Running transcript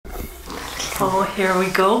Oh, here we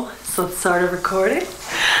go. So it started recording.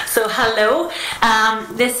 So hello,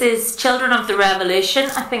 this is Children of the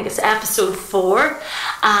Revolution. I think it's episode 4,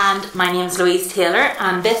 and my name is Louise Taylor,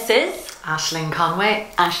 and this is Aisling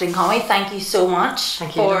Conway. Aisling Conway. Thank you so much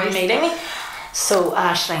for meeting me. So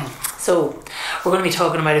Aisling, we're going to be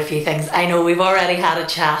talking about a few things. I know we've already had a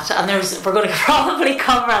chat, and we're going to probably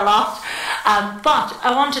cover a lot. But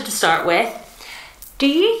I wanted to start with, do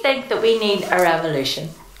you think that we need a revolution?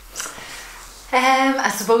 I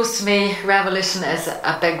suppose to me revolution is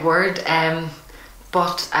a big word,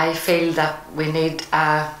 but I feel that we need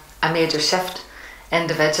a major shift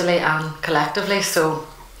individually and collectively, so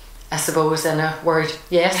I suppose in a word,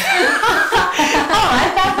 yes.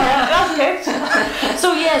 Alright, that's good.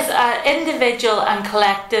 So yes, individual and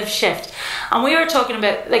collective shift. And we were talking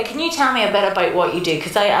about, can you tell me a bit about what you do?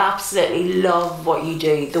 Because I absolutely love what you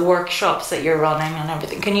do, the workshops that you're running and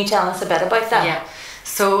everything. Can you tell us a bit about that? Yeah.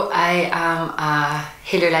 So I am a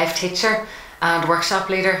Heal Your Life teacher and workshop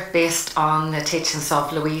leader based on the teachings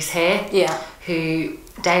of Louise Hay, who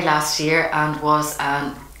died last year and was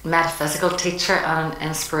a metaphysical teacher and an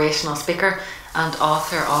inspirational speaker and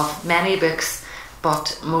author of many books,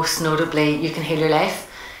 but most notably You Can Heal Your Life,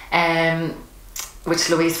 which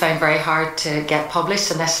Louise found very hard to get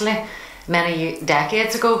published initially many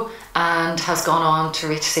decades ago, and has gone on to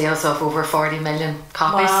reach sales of over 40 million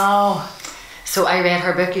copies. Wow. So I read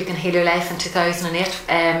her book, You Can Heal Your Life, in 2008,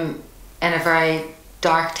 in a very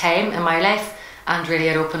dark time in my life, and really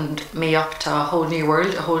it opened me up to a whole new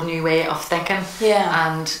world, a whole new way of thinking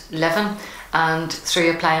and living. And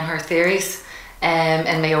through applying her theories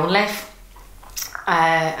in my own life,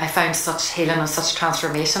 I found such healing and such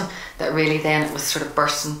transformation that really then it was sort of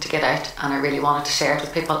bursting to get out, and I really wanted to share it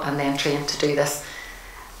with people, and then trained to do this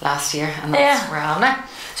last year, and that's where I am now.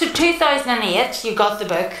 So 2008 you got the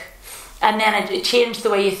book, and then it changed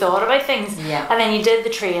the way you thought about things, and then you did the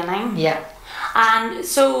training, and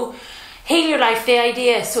so Heal Your Life, the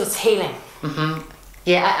idea, so it's healing.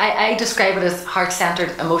 I describe it as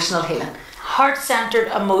heart-centered emotional healing. Heart-centered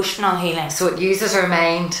emotional healing. So it uses our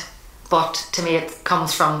mind, but to me it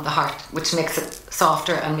comes from the heart, which makes it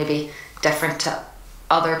softer and maybe different to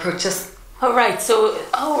other approaches. Oh right, so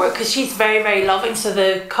because she's very, very loving. So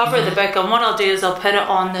the cover of the book, and what I'll do is I'll put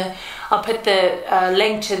the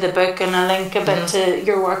link to the book and a link a bit to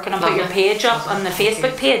your work, and I'll put your page up on the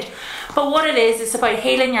Facebook page. But what it is, it's about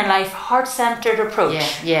healing your life, heart-centered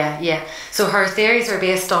approach. Yeah. So her theories are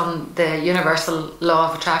based on the universal law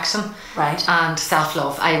of attraction, and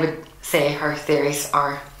self-love. I would say her theories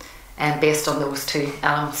are based on those two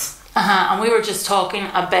elements. And we were just talking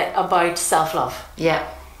a bit about self-love. Yeah.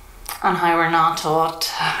 And how we're not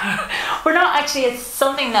taught. We're not actually. It's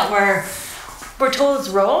something that we're told is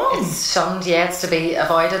wrong. It's shunned. It's to be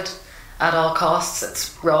avoided at all costs.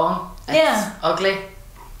 It's wrong. It's ugly.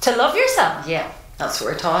 To love yourself. Yeah, that's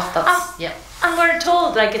what we're taught. And we're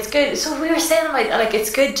told it's good. So we were saying about it's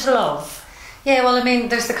good to love. Yeah, well, I mean,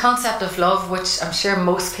 there's the concept of love, which I'm sure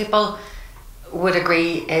most people would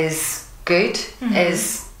agree is good,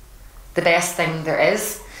 is the best thing there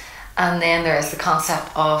is, and then there is the concept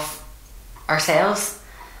of ourselves,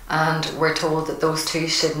 and we're told that those two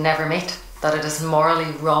should never meet, that it is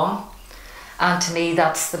morally wrong. And to me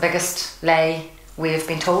that's the biggest lie we've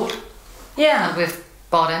been told, and we've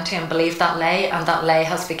bought into and believed that lie, and that lie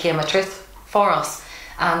has become a truth for us,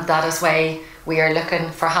 and that is why we are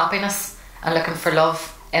looking for happiness and looking for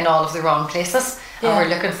love in all of the wrong places, and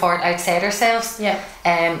we're looking for it outside ourselves,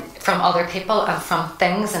 from other people and from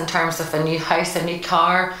things, in terms of a new house, a new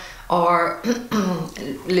car, or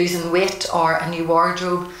losing weight, or a new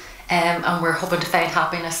wardrobe, and we're hoping to find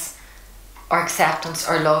happiness or acceptance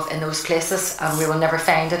or love in those places, and we will never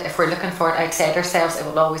find it if we're looking for it outside ourselves. It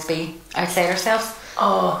will always be outside ourselves.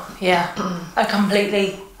 Oh yeah, I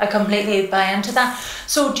completely buy into that.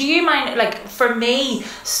 So do you mind, for me,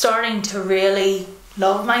 starting to really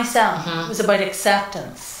love myself was about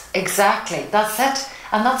acceptance? Exactly, that's it.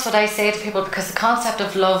 And that's what I say to people, because the concept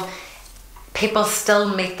of love, people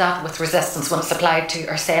still meet that with resistance when it's applied to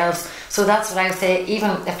ourselves. So that's what I would say,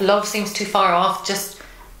 even if love seems too far off, just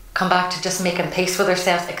come back to just making peace with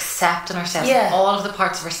ourselves, accepting ourselves, all of the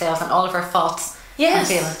parts of ourselves and all of our thoughts and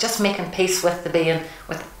feelings, just making peace with the being,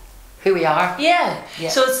 with who we are.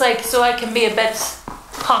 So it's so I can be a bit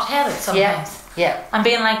hot-headed sometimes, and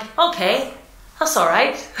being okay, that's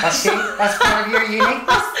alright. That's you. That's part of your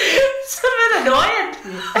uniqueness. It's a bit annoying.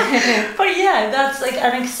 But that's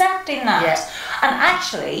and accepting that. And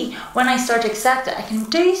actually, when I start to accept it, I can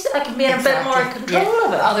be in a bit more control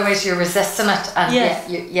of it. Otherwise you're resisting it, and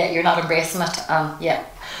you're not embracing it.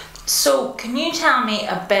 So can you tell me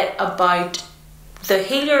a bit about the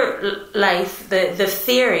Heal Your Life, the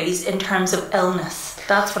theories in terms of illness.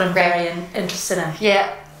 That's what I'm very interested in.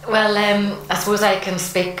 Yeah, well, I suppose I can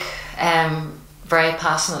speak very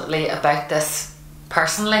passionately about this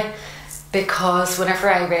personally, because whenever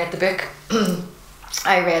I read the book,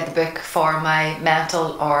 I read the book for my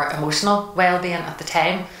mental or emotional well-being at the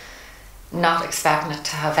time, not expecting it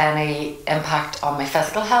to have any impact on my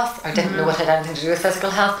physical health. I didn't know it had anything to do with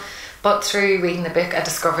physical health, but through reading the book, I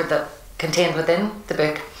discovered that contained within the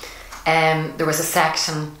book, there was a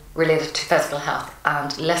section related to physical health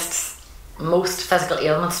and lists most physical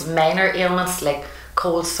ailments, minor ailments like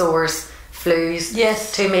cold sores,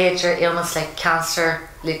 flus, to major ailments like cancer,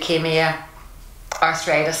 leukemia,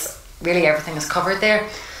 arthritis. Really everything is covered there.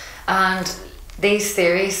 And these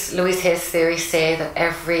theories, Louise Hay's theories, say that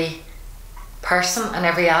every person and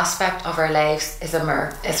every aspect of our lives is a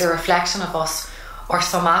mirror, is a reflection of us, or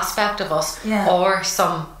some aspect of us, or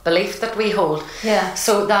some belief that we hold.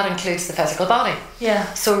 So that includes the physical body.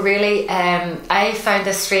 So really, I found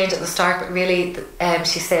this strange at the start, but really,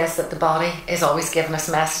 she says that the body is always giving us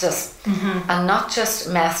messages, and not just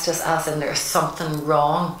messages as in there's something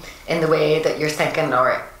wrong in the way that you're thinking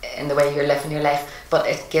or in the way you're living your life, but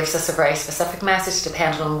it gives us a very specific message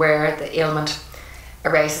depending on where the ailment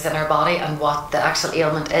arises in our body and what the actual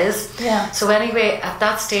ailment is. So anyway, at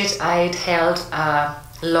that stage I'd held a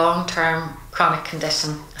long-term chronic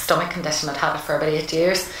condition, a stomach condition. I'd had it for about 8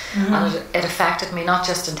 years, and it affected me not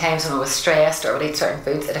just in times when I was stressed or would eat certain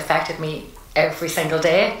foods, it affected me every single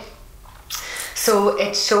day. So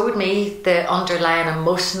it showed me the underlying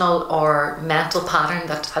emotional or mental pattern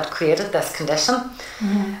that had created this condition,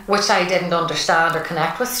 which I didn't understand or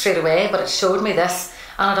connect with straight away, but it showed me this.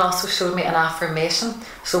 And it also showed me an affirmation,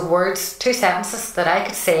 so words, 2 sentences that I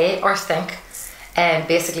could say or think and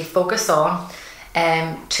basically focus on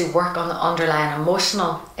to work on the underlying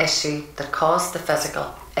emotional issue that caused the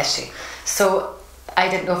physical issue. So I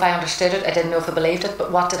didn't know if I understood it, I didn't know if I believed it,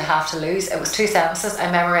 but what did I have to lose? It was 2 sentences.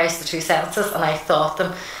 I memorised the 2 sentences and I thought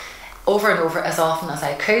them over and over as often as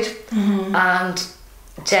I could. And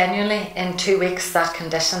genuinely, in 2 weeks, that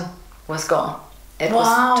condition was gone. It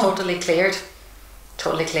was totally cleared.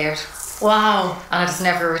 Totally cleared. Wow. And it has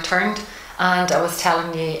never returned. And I was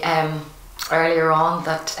telling you earlier on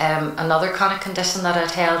that another chronic condition that I'd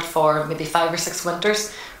held for maybe 5 or 6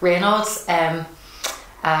 winters, Raynaud's,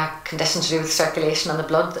 a condition to do with circulation in the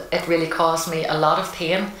blood, it really caused me a lot of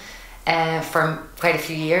pain for quite a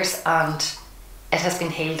few years, and it has been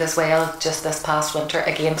healed as well just this past winter,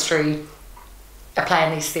 again through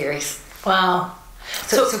applying these theories. Wow.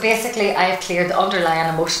 So basically I've cleared the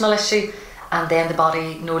underlying emotional issue, and then the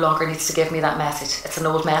body no longer needs to give me that message. It's an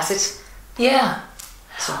old message.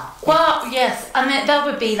 So, wow, yes. And that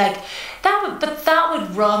would be like that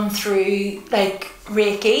would run through like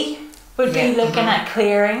Reiki would be looking at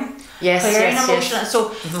clearing emotion.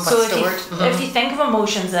 So if you think of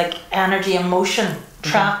emotions like energy and motion,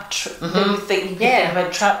 trapped that you think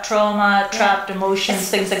about trapped trauma, trapped emotions,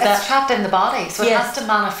 things like that. It's trapped in the body, so it has to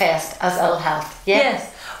manifest as ill health.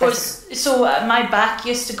 So my back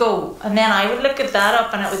used to go, and then I would look at that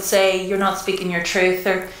up and it would say you're not speaking your truth,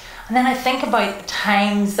 and then I think about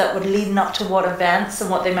times that would lead up to what events and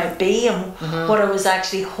what they might be and what I was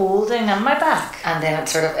actually holding on my back. And then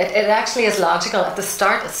it actually is logical. At the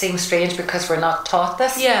start it seems strange because we're not taught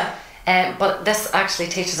this. But this actually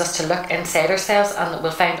teaches us to look inside ourselves, and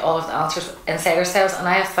we'll find all of the answers inside ourselves. And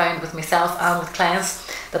I have found with myself and with clients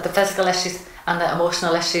that the physical issues and the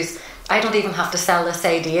emotional issues, I don't even have to sell this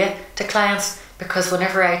idea to clients, because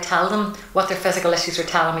whenever I tell them what their physical issues are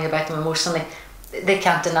telling me about them emotionally, they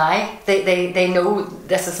can't deny. They know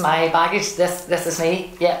this is my baggage, this is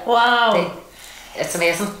me. Wow. It's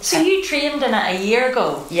amazing. So you trained in it a year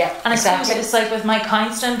ago. And I suppose it's like with my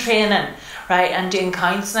counselling training, right, and doing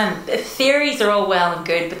counselling, the theories are all well and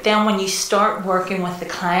good, but then when you start working with the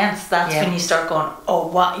clients, that's when you start going, oh,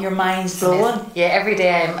 what, your mind's blowing. Every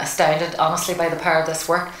day I'm astounded, honestly, by the power of this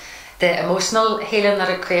work. The emotional healing that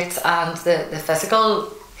it creates and the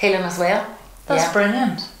physical healing as well. That's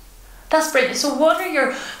brilliant. That's brilliant. So what are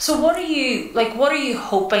you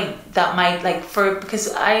hoping that might, like,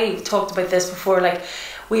 because I talked about this before, like,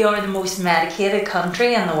 we are the most medicated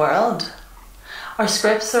country in the world. Our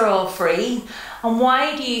scripts are all free. And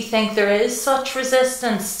why do you think there is such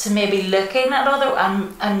resistance to maybe looking at other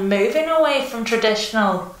and moving away from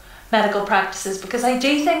traditional medical practices? Because I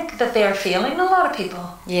do think that they are failing a lot of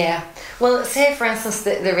people. Well, say for instance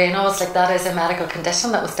the Raynaud's, like, that is a medical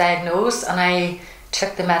condition that was diagnosed, and I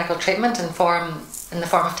took the medical treatment in the form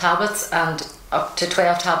of tablets, and up to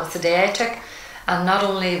 12 tablets a day I took, and not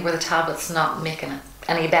only were the tablets not making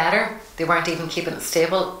any better. They weren't even keeping it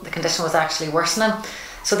stable. The condition was actually worsening.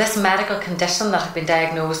 So this medical condition that had been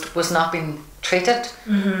diagnosed was not being treated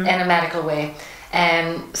in a medical way.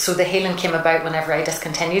 So the healing came about whenever I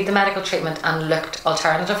discontinued the medical treatment and looked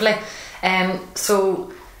alternatively.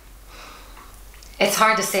 So it's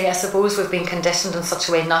hard to say. I suppose we've been conditioned in such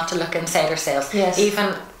a way not to look inside ourselves. Yes.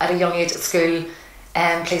 Even at a young age at school,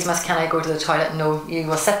 please miss, can I go to the toilet? No, you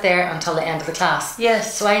will sit there until the end of the class.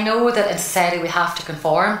 Yes. So I know that in society we have to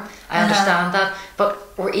conform. I understand that,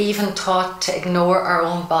 but we're even taught to ignore our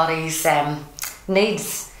own body's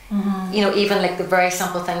needs. You know, even like the very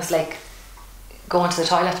simple things like going to the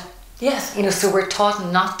toilet. Yes. You know, so we're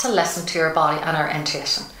taught not to listen to our body and our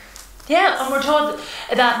intuition. Yeah, and we're taught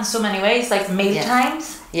that in so many ways, like meal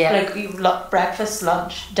times. Yeah. Like breakfast,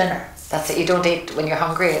 lunch, dinner. That's it. You don't eat when you're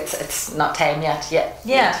hungry. It's not time yet. Yeah.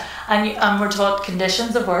 Yeah, and we're taught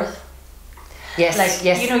conditions of worth. Yes. Like,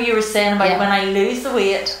 yes. you know, you were saying about when I lose the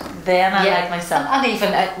weight, then I like myself. And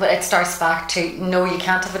even it starts back to, no, you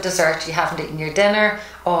can't have a dessert, you haven't eaten your dinner,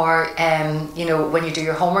 or you know, when you do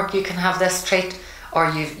your homework you can have this treat, or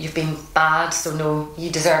you've been bad, so no, you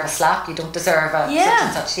deserve a slap, you don't deserve a such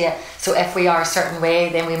and such. Yeah. So if we are a certain way,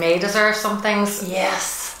 then we may deserve some things.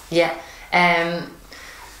 Yes. Yeah.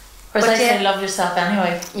 Whereas I say love yourself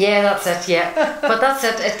anyway. Yeah, that's it, yeah. But that's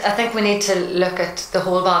it. I think we need to look at the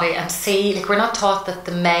whole body and see, like, we're not taught that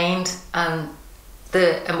the mind and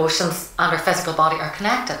the emotions and our physical body are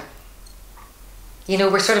connected. You know,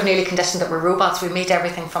 we're sort of nearly conditioned that we're robots, we meet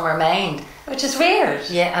everything from our mind. Which is weird.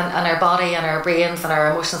 Yeah, and our body and our brains and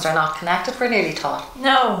our emotions are not connected, we're nearly taught.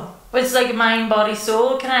 No, it's like a mind, body,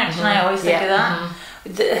 soul connection. I always think of that.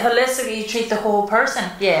 Holistically, you treat the whole person.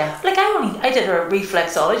 Yeah. Like I did a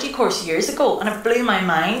reflexology course years ago, and it blew my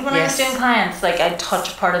mind when I was doing clients. Like I'd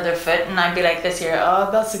touch part of their foot, and I'd be like, "This here,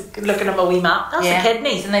 looking at my wee map, that's the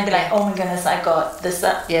kidneys," and they'd be like, "Oh my goodness, I got this,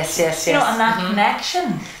 that." Yes. You know, and that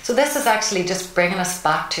connection. So this is actually just bringing us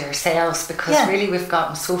back to ourselves, because really we've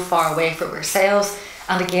gotten so far away from ourselves,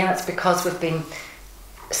 and again, it's because we've been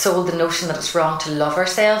sold the notion that it's wrong to love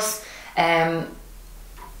ourselves.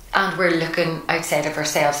 And we're looking outside of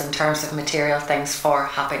ourselves in terms of material things for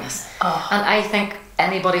happiness. And I think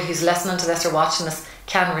anybody who's listening to this or watching this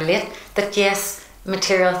can relate that yes,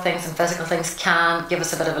 material things and physical things can give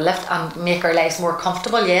us a bit of a lift and make our lives more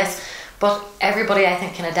comfortable, yes, but everybody I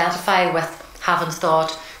think can identify with having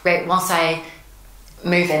thought, right, once I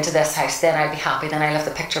move into this house, then I'll be happy, then I'll live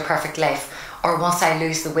the picture perfect life, or once I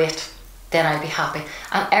lose the weight, then I'll be happy.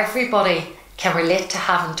 And everybody can relate to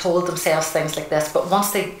having told themselves things like this, but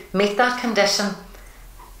once they meet that condition,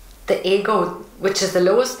 the ego, which is the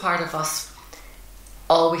lowest part of us,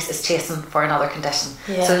 always is chasing for another condition.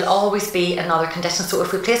 So there'll always be another condition. So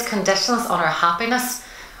if we place conditions on our happiness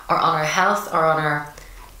or on our health or on our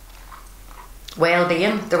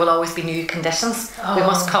well-being, there will always be new conditions. We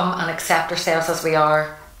must come and accept ourselves as we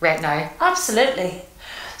are right now. Absolutely.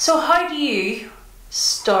 So how do you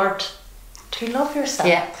start to love yourself?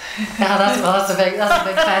 That's a big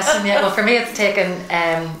question. Yeah, well, for me it's taken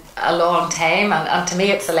a long time, and to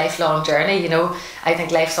me it's a lifelong journey. You know, I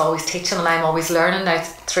think life's always teaching, and I'm always learning. Now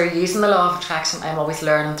through using the law of attraction, I'm always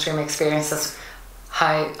learning through my experiences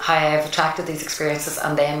how I've attracted these experiences,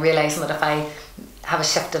 and then realising that if I have a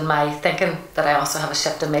shift in my thinking, that I also have a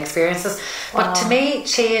shift in my experiences. But to me,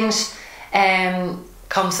 change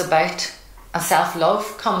comes about, and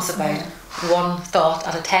self-love comes about one thought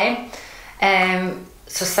at a time.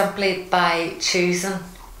 So simply by choosing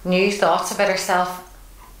new thoughts about ourselves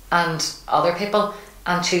and other people,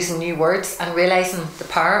 and choosing new words, and realising the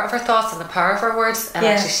power of our thoughts and the power of our words, and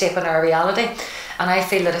actually shaping our reality. And I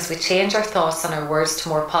feel that as we change our thoughts and our words to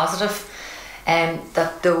more positive,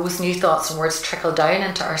 that those new thoughts and words trickle down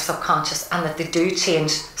into our subconscious, and that they do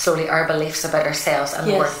change slowly our beliefs about ourselves and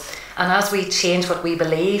the worth. And as we change what we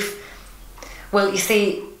believe, well, you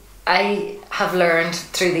see, I have learned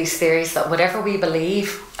through these theories that whatever we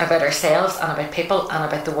believe about ourselves and about people and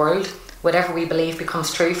about the world, whatever we believe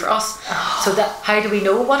becomes true for us. So that, how do we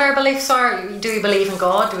know what our beliefs are? Do we believe in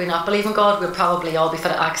God? Do we not believe in God? We'll probably all be fit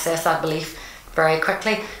to access that belief very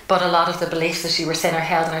quickly. But a lot of the beliefs, as you were saying, are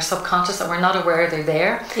held in our subconscious, and we're not aware they're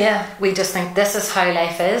there. We just think this is how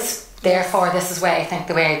life is, therefore this is why I think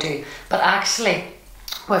the way I do. But actually,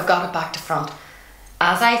 we've got it back to front.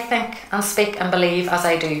 As I think and speak and believe as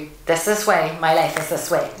I do, this is why my life is this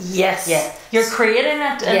way. You're creating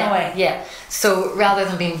it in a way. So rather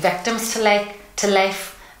than being victims to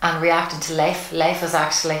life and reacting to life, life is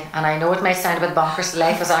actually, and I know it may sound a bit bonkers,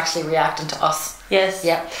 life is actually reacting to us. You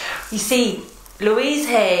see, Louise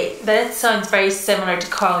Hay, that sounds very similar to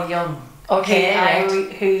Carl Jung.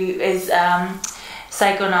 Who is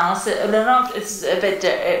psychoanalysis. It's a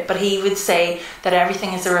bit, but he would say that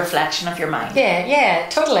everything is a reflection of your mind. Yeah,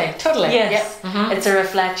 totally. Yes, Yep. Mm-hmm. It's a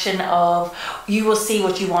reflection of, you will see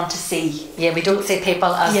what you want to see. Yeah, we don't see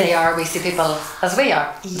people as they are. We see people as we are.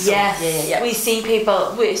 Yes. So, We see people.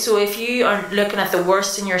 So if you are looking at the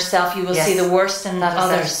worst in yourself, you will see the worst in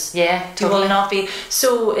others. Yeah, totally. You will not be. So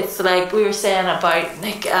it's like we were saying about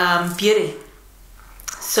like beauty.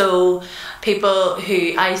 So people who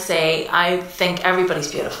I think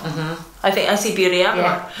everybody's beautiful. Mm-hmm. I see beauty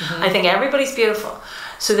everywhere. Yeah. Mm-hmm. I think everybody's beautiful.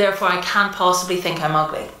 So therefore, I can't possibly think I'm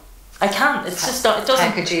ugly. I can't. It's just not. It doesn't.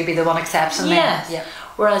 How could you be the one exception? Yes. Then? Yeah.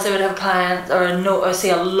 Whereas I would have clients, I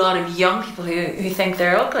see a lot of young people who think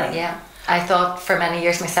they're ugly. Yeah. I thought for many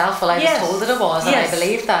years myself. Well, I was told that it was, and I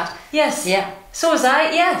believed that. Yes. Yeah. So was I.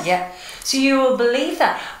 Yes. Yeah. So you will believe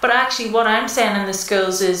that. But actually what I'm saying in the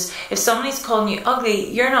schools is, if somebody's calling you ugly,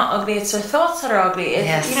 you're not ugly, it's their thoughts that are ugly.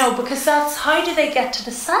 Yes. Because that's, how do they get to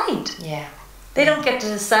decide? Yeah. They don't get to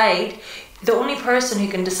decide. The only person who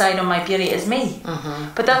can decide on my beauty is me.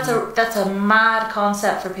 Mm-hmm. But that's a mad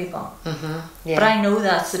concept for people. Mm-hmm. Yeah. But I know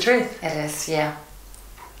that's the truth. It is, yeah.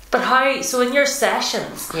 But how? So in your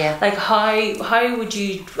sessions, like how would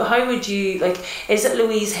you like? Is it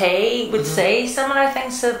Louise Hay would say similar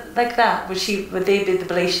things like that? Would they be the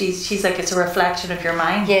belief she's like, it's a reflection of your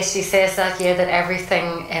mind? Yes, she says that. Yeah, that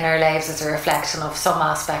everything in our lives is a reflection of some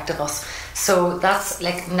aspect of us. So that's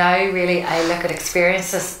like, now really I look at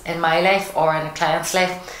experiences in my life or in a client's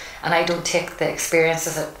life, and I don't take the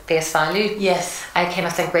experiences at face value. Yes, I kind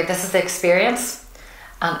of think, right, this is the experience,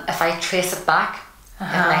 and if I trace it back.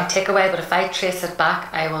 And I take away, but if I trace it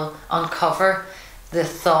back, I will uncover the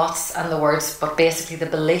thoughts and the words, but basically the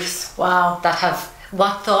beliefs. Wow. That have,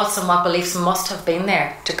 what thoughts and what beliefs must have been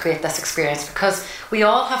there to create this experience, because we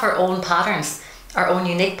all have our own patterns, our own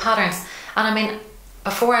unique patterns. And I mean,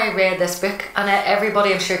 before I read this book, and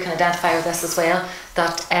everybody I'm sure can identify with this as well,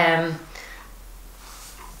 that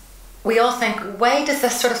we all think, why does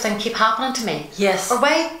this sort of thing keep happening to me? Yes. Or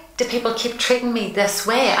why do people keep treating me this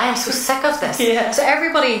way? I am so sick of this. Yeah. So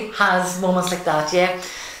everybody has moments like that, yeah.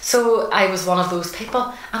 So I was one of those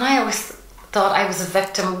people, and I always thought I was a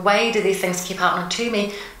victim. Why do these things keep happening to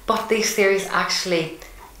me? But these theories actually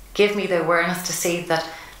give me the awareness to see that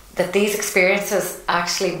these experiences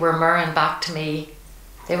actually were mirroring back to me.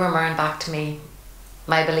 They were mirroring back to me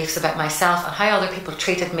my beliefs about myself, and how other people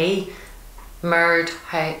treated me mirrored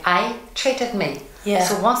how I treated me. Yeah.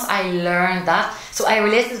 So once I learned that, so I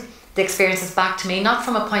related the experiences back to me, not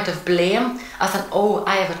from a point of blame, as in, oh,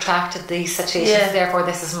 I have attracted these situations, therefore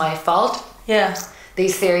this is my fault. Yeah.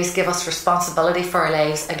 These theories give us responsibility for our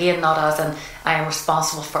lives. Again, not as in I am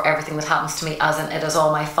responsible for everything that happens to me, as in it is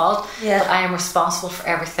all my fault. Yeah. But I am responsible for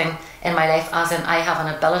everything in my life, as in I have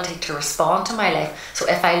an ability to respond to my life. So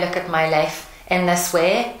if I look at my life in this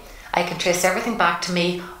way, I can trace everything back to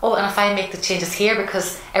me. Oh, and if I make the changes here,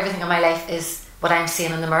 because everything in my life is what I'm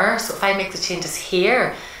seeing in the mirror, so if I make the changes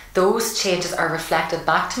here, those changes are reflected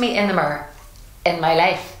back to me in the mirror in my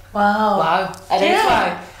life. Wow. It is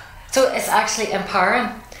wow. So it's actually empowering.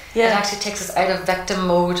 Yeah. It actually takes us out of victim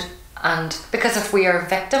mode, and because if we are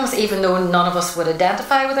victims, even though none of us would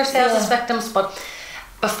identify with ourselves as victims, but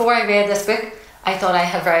before I read this book, I thought I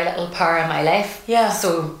had very little power in my life. Yeah.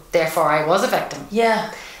 So therefore I was a victim.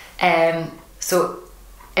 Yeah. So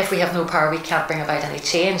if we have no power, we can't bring about any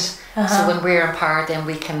change. So when we're empowered, then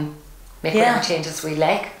we can make whatever changes we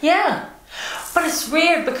like. Yeah. But it's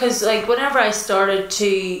weird, because like whenever I started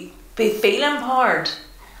to be feeling empowered,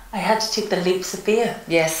 I had to take the leaps of faith.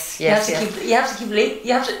 Yes. You have to keep leap.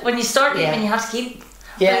 You have to, when you start leaping, you have to keep.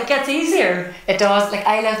 Yeah. But it gets easier. It does. Like,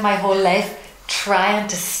 I lived my whole life trying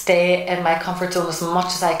to stay in my comfort zone as much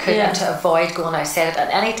as I could, and to avoid going outside it. At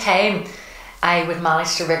any time I would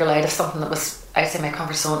manage to wriggle out of something that was outside my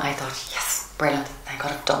comfort zone, I thought, yes, brilliant, thank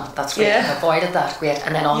God I've done it, that's great, I've avoided that, great,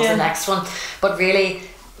 and then on to the next one. But really,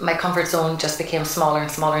 my comfort zone just became smaller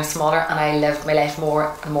and smaller and smaller, and I lived my life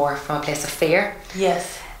more and more from a place of fear.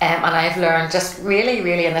 Yes. And I've learned just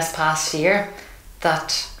really in this past year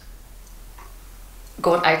that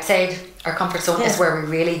going outside our comfort zone is where we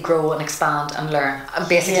really grow and expand and learn, and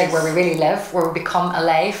basically where we really live, where we become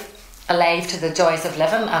alive to the joys of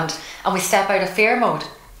living, and we step out of fear mode.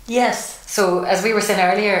 Yes. So as we were saying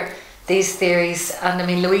earlier, these theories, and I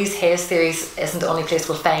mean Louise Hay's theories isn't the only place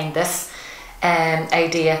we'll find this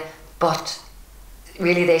idea, but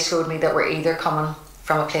really they showed me that we're either coming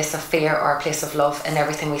from a place of fear or a place of love in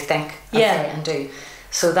everything we think and say and do.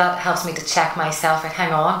 So that helps me to check myself, like,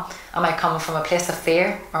 hang on, am I coming from a place of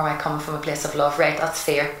fear, or am I coming from a place of love? Right, that's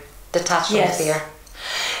fear. Detached from fear.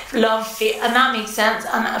 Love, fear, and that makes sense.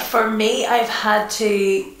 And for me, I've had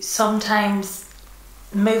to sometimes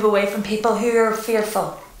move away from people who are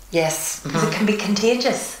fearful. Yes. Because it can be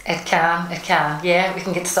contagious. It can. Yeah, we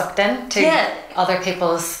can get sucked into other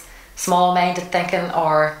people's small-minded thinking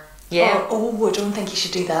or... Yeah. Oh, I don't think you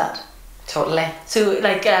should do that. Totally. So,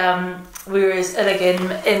 like, we were like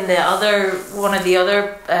in the other one of the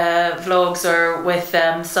other vlogs, or with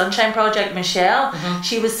Sunshine Project, Michelle.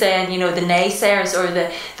 She was saying, you know, the naysayers or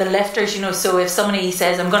the lifters, you know. So if somebody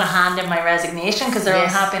says, I'm going to hand in my resignation because they're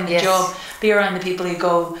unhappy in the job, be around the people who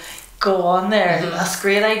go on there. That's a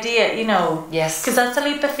great idea, you know. Yes. Because that's a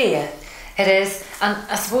leap of faith. It is. And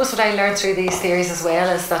I suppose what I learned through these theories as well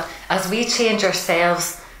is that as we change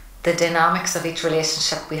ourselves, the dynamics of each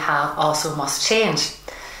relationship we have also must change.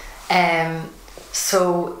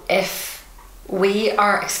 So if we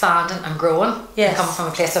are expanding and growing, and coming from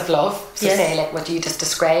a place of love, so say like what you just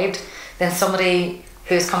described, then somebody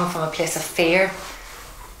who's coming from a place of fear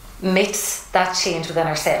meets that change within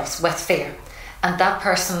ourselves with fear, and that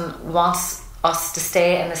person wants us to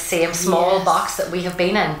stay in the same small box that we have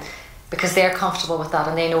been in, because they're comfortable with that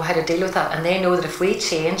and they know how to deal with that, and they know that if we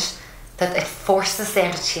change, that it forces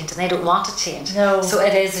them to change, and they don't want to change. No. So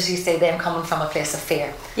it is, as you say, them coming from a place of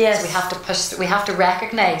fear. Yes. So we have to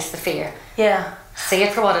recognise the fear. Yeah. See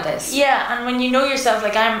it for what it is. Yeah, and when you know yourself,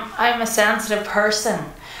 like I'm a sensitive person.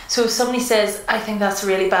 So if somebody says, I think that's a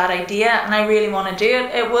really bad idea and I really want to do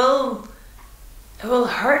it, it will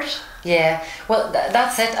hurt. Yeah. Well,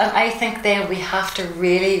 that's it. And I think then we have to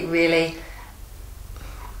really, really...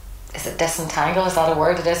 Is it disentangle? Is that a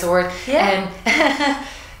word? It is a word. Yeah.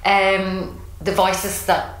 The voices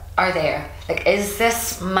that are there, like, is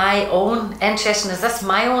this my own intuition, is this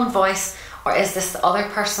my own voice, or is this the other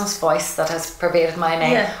person's voice that has pervaded my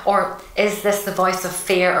mind, or is this the voice of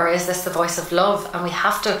fear, or is this the voice of love? And we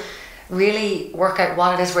have to really work out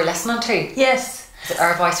what it is we're listening to. Yes. Is it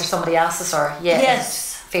our voice or somebody else's, or is it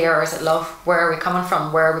fear, or is it love? Where are we coming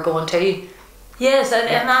from? Where are we going to? Yes,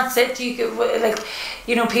 and that's it. You could, like,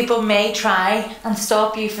 you know, people may try and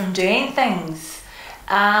stop you from doing things.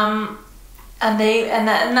 And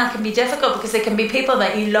that can be difficult, because they can be people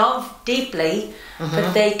that you love deeply,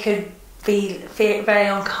 but they could be very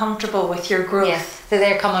uncomfortable with your growth. Yes, so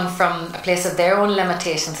they're coming from a place of their own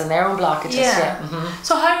limitations and their own blockages.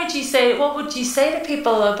 So what would you say to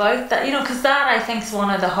people about that? You know, because that, I think, is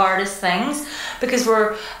one of the hardest things, because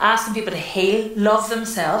we're asking people to heal, love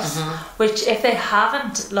themselves, which if they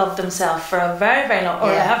haven't loved themselves for a very, very long,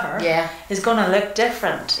 or ever, is going to look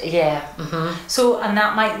different. So, and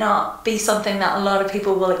that might not be something that a lot of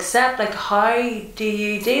people will accept. Like, how do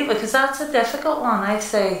you deal with? Because that's a difficult one, I'd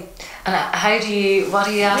say. And what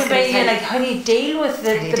do you ask? How do you deal with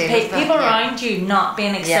the people around you not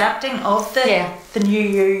being accepting of the new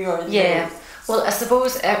you, or Well, I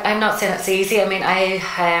suppose I'm not saying it's easy. I mean, I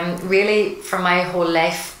really, for my whole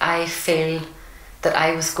life, I feel that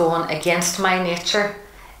I was going against my nature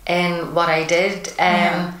in what I did,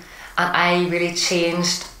 and I really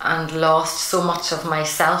changed and lost so much of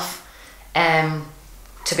myself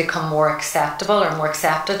to become more acceptable or more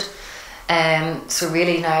accepted. So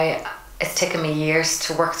really now it's taken me years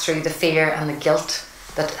to work through the fear and the guilt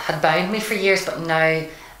that had bound me for years, but now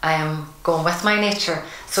I am going with my nature.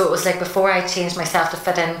 So it was like before I changed myself to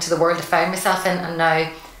fit into the world I found myself in, and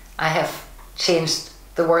now I have changed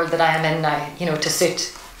the world that I am in now, you know, to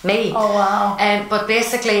suit me. Oh wow. But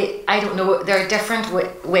basically, I don't know, there are different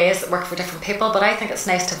ways that work for different people, but I think it's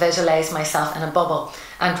nice to visualise myself in a bubble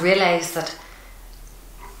and realise that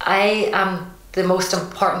I am the most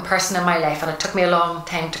important person in my life, and it took me a long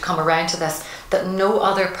time to come around to this, that no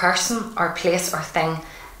other person or place or thing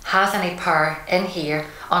has any power in here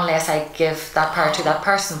unless I give that power to that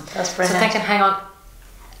person. That's brilliant. So thinking, hang on,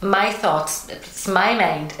 my thoughts, it's my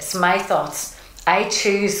mind, it's my thoughts. I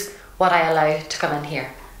choose what I allow to come in here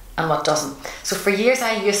and what doesn't. So for years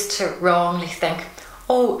I used to wrongly think,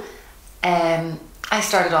 I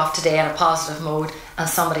started off today in a positive mode and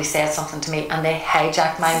somebody said something to me and they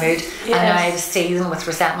hijacked my mood, and now I was seething with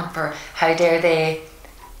resentment for how dare they,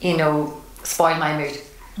 you know, spoil my mood.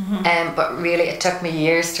 But really it took me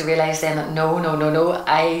years to realise then that no,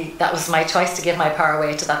 that was my choice to give my power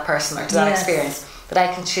away to that person or to that experience, that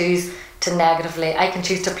I can choose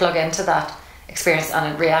to plug into that experience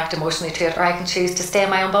and react emotionally to it, or I can choose to stay in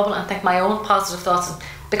my own bubble and think my own positive thoughts,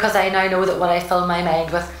 because I now know that what I fill my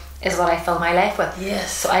mind with is what I fill my life with.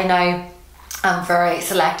 Yes. So I now am very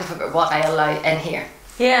selective about what I allow in here.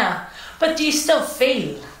 Yeah. But do you still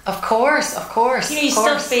feel? Of course. You know, you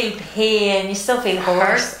still feel pain, you still feel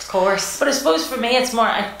hurt. Of course. But I suppose for me it's more,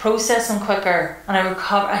 I process them quicker and I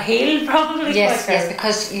recover, I heal probably quicker. Yes,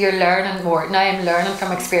 because you're learning more. Now I'm learning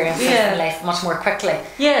from experiences in life much more quickly.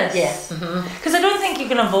 Yes. Because I don't think you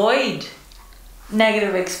can avoid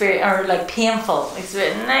negative experience or like painful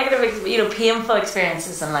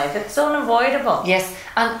experiences in life. It's unavoidable. Yes,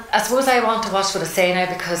 and I suppose I want to watch what I say now,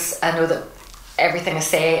 because I know that everything I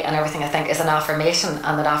say and everything I think is an affirmation,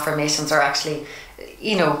 and that affirmations are actually,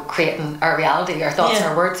 creating our reality, our thoughts and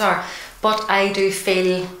our words are. But I do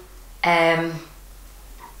feel, I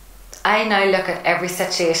now look at every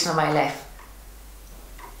situation in my life,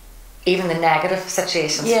 even the negative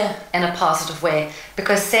situations, in a positive way.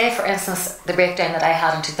 Because say for instance the breakdown that I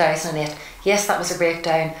had in 2008, yes, that was a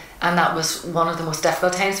breakdown, and that was one of the most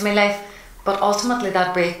difficult times in my life, but ultimately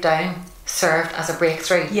that breakdown served as a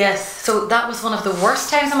breakthrough. Yes. So that was one of the worst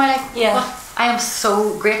times in my life. Yeah. But I am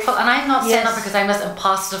so grateful, and I'm not saying that because I'm this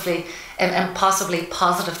impossibly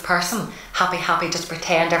positive person, happy, just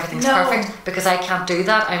pretend everything's perfect, because I can't do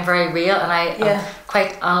that. I'm very real, and I am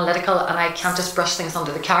quite analytical, and I can't just brush things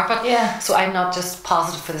under the carpet. Yeah. So I'm not just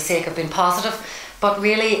positive for the sake of being positive, but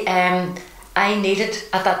really I needed,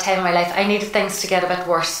 at that time in my life, I needed things to get a bit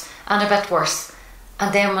worse, and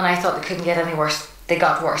then when I thought they couldn't get any worse, they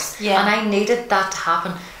got worse. And I needed that to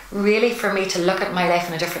happen, really, for me to look at my life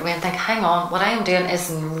in a different way and think, hang on, what I am doing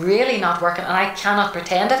is really not working, and I cannot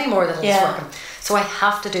pretend anymore that it's working. So I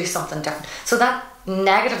have to do something different. So that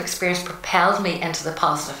negative experience propelled me into the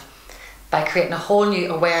positive by creating a whole new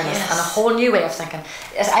awareness and a whole new way of thinking.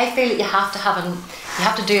 I feel that you have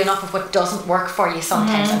to do enough of what doesn't work for you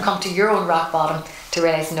sometimes, and come to your own rock bottom to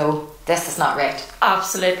realise, no, this is not right.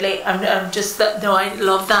 Absolutely. I'm just I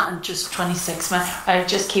love that. And just 26 minutes. I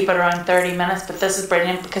just keep it around 30 minutes, but this is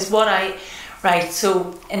brilliant, because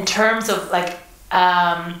so in terms of like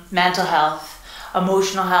mental health,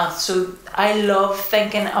 emotional health, so I love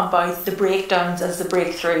thinking about the breakdowns as the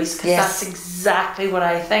breakthroughs, because that's exactly what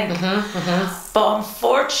I think. But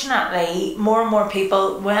unfortunately, more and more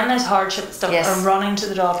people, when there's hardship and stuff, are running to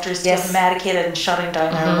the doctors to get medicated and shutting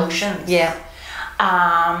down their emotions.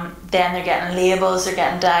 Then they're getting labels, they're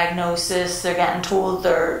getting diagnosis, they're getting told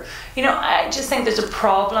they're, I just think there's a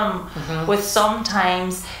problem with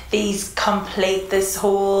sometimes these dark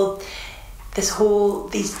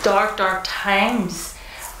times.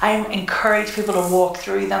 I encourage people to walk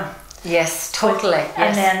through them. Yes, totally.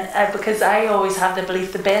 And then because I always have the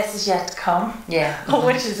belief the best is yet to come.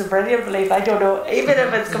 Which is a brilliant belief. I don't know, even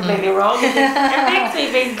if it's completely wrong, it makes me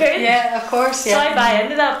feel good. Of course. So I buy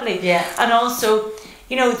into that belief. And also,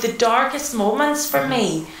 the darkest moments for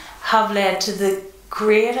me have led to the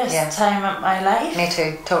greatest time of my life. Me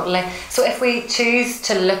too, totally. So if we choose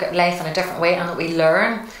to look at life in a different way, and that we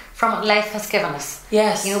learn from what life has given us,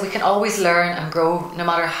 we can always learn and grow, no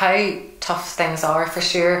matter how tough things are, for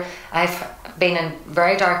sure. I've been in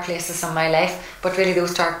very dark places in my life, but really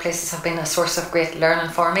those dark places have been a source of great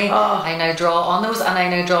learning for me. I now draw on those, and I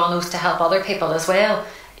now draw on those to help other people as well.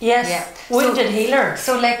 Wounded healer.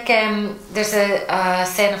 So like there's a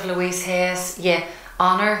saying of Louise Hay's,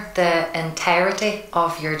 honour the entirety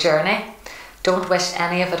of your journey, don't wish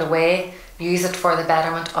any of it away, use it for the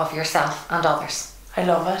betterment of yourself and others. I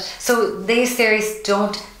love it. So these theories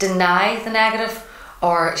don't deny the negative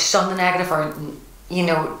or shun the negative, or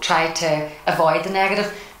try to avoid the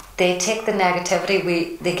negative. They take the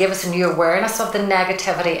negativity, they give us a new awareness of the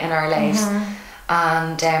negativity in our lives,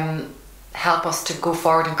 and help us to go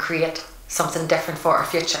forward and create something different for our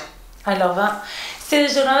future. I love that. See,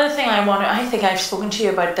 there's another thing I think I've spoken to you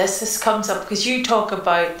about this. This comes up because you talk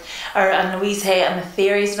about, and Louise Hay and the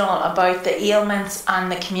theories and all, about the ailments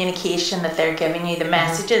and the communication that they're giving you, the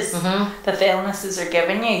messages that the illnesses are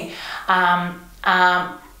giving you.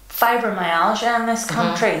 Fibromyalgia in this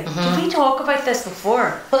country. Did we talk about this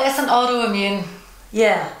before? Well, it's an autoimmune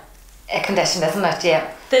condition, isn't it?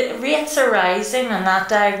 The rates are rising in that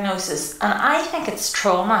diagnosis, and I think it's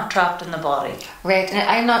trauma trapped in the body. Right, and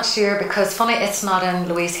I'm not sure, because funny, it's not in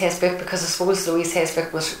Louise Hay's book, because I suppose Louise Hay's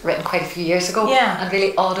book was written quite a few years ago, and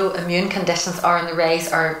really autoimmune conditions are on the rise,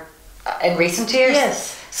 are in recent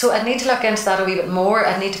years. So I need to look into that a wee bit more.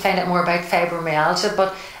 I need to find out more about fibromyalgia,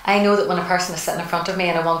 but I know that when a person is sitting in front of me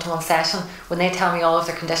in a one-to-one session, when they tell me all of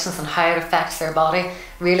their conditions and how it affects their body,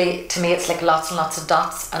 really, to me, it's like lots and lots of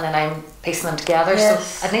dots, and then I'm piecing them together. So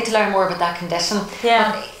I need to learn more about that condition.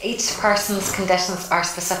 But each person's conditions are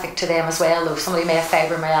specific to them as well, though. Somebody may have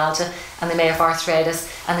fibromyalgia, and they may have arthritis,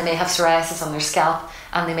 and they may have psoriasis on their scalp,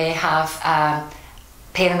 and they may have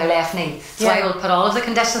pain in their left knee. So I will put all of the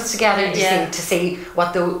conditions together to see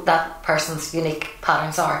what that person's unique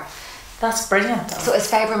patterns are. That's brilliant. So is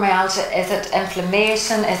fibromyalgia, is it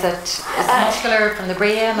inflammation, is it muscular from the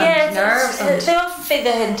brain and nerves? They often feel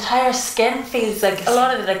the entire skin feels like, a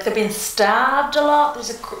lot of it, like they're being stabbed a lot.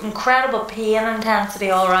 There's incredible pain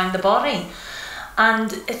intensity all around the body,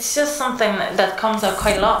 and it's just something that comes out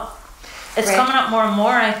quite a lot. it's coming up more and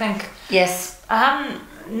more, I think. Yes. I haven't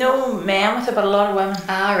no men with it, but a lot of women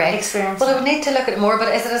experience. Well, I would need to look at it more,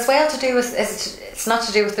 but is it as well to do with, it's not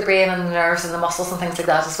to do with the brain and the nerves and the muscles and things like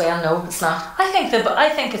that as well? No, it's not. I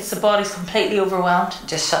think it's the body's completely overwhelmed,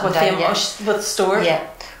 just shutting with down, with stored. Yeah.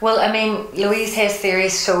 Well, I mean, Louise Hay's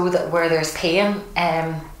theories show that where there's pain,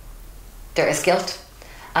 there is guilt,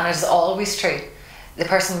 and it is always true. The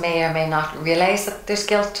person may or may not realise that there's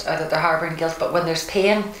guilt or that they're harbouring guilt, but when there's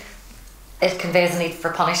pain, it conveys a need for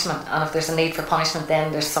punishment, and if there's a need for punishment,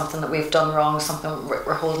 then there's something that we've done wrong, something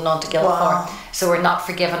we're holding on to guilt for. So we're not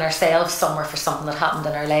forgiving ourselves somewhere for something that happened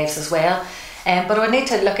in our lives as well. But I would need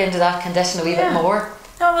to look into that condition a wee bit more.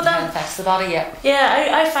 No, but that affects the body.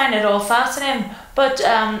 I find it all fascinating. But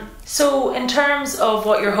so in terms of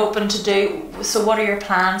what you're hoping to do, so what are your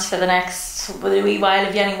plans for the next wee while?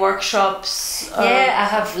 Have you any workshops? I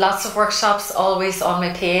have lots of workshops always on my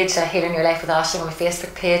page, Healing Your Life with Aisling, on my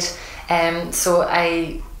Facebook page. So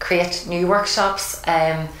I create new workshops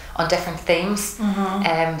on different themes,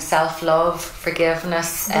 self-love,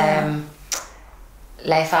 forgiveness,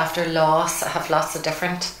 life after loss. I have lots of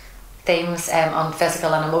different themes on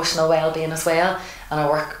physical and emotional well-being as well, and I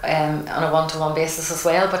work on a one-to-one basis as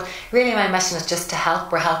well. But really my mission is just to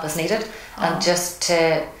help where help is needed, and just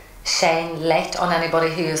to shine light on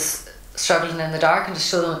anybody who is struggling in the dark, and to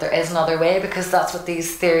show them that there is another way, because that's what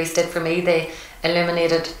these theories did for me. They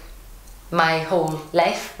illuminated my whole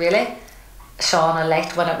life, really, shone a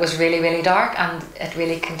light when it was really, really dark, and it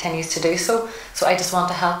really continues to do so. So I just want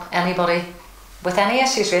to help anybody with any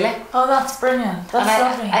issues, really. Oh, that's brilliant. That's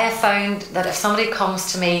lovely. I have found that if somebody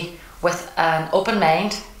comes to me with an open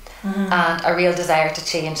mind and a real desire to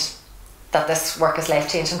change, that this work is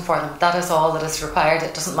life-changing for them. That is all that is required.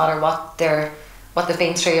 It doesn't matter what they've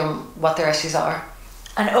been through and what their issues are.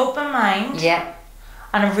 An open mind. Yeah.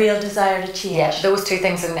 And a real desire to change. Yeah, those two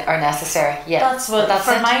things are necessary. Yeah, that's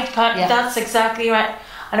my part. Yeah. That's exactly right.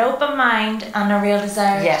 An open mind and a real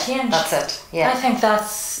desire to change. That's it. Yeah, I think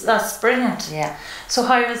that's brilliant. Yeah. So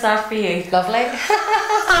how was that for you? Lovely.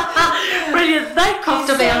 Brilliant. Thank you.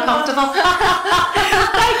 Comfortably uncomfortable.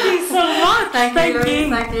 Thank you so much.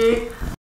 Thank you.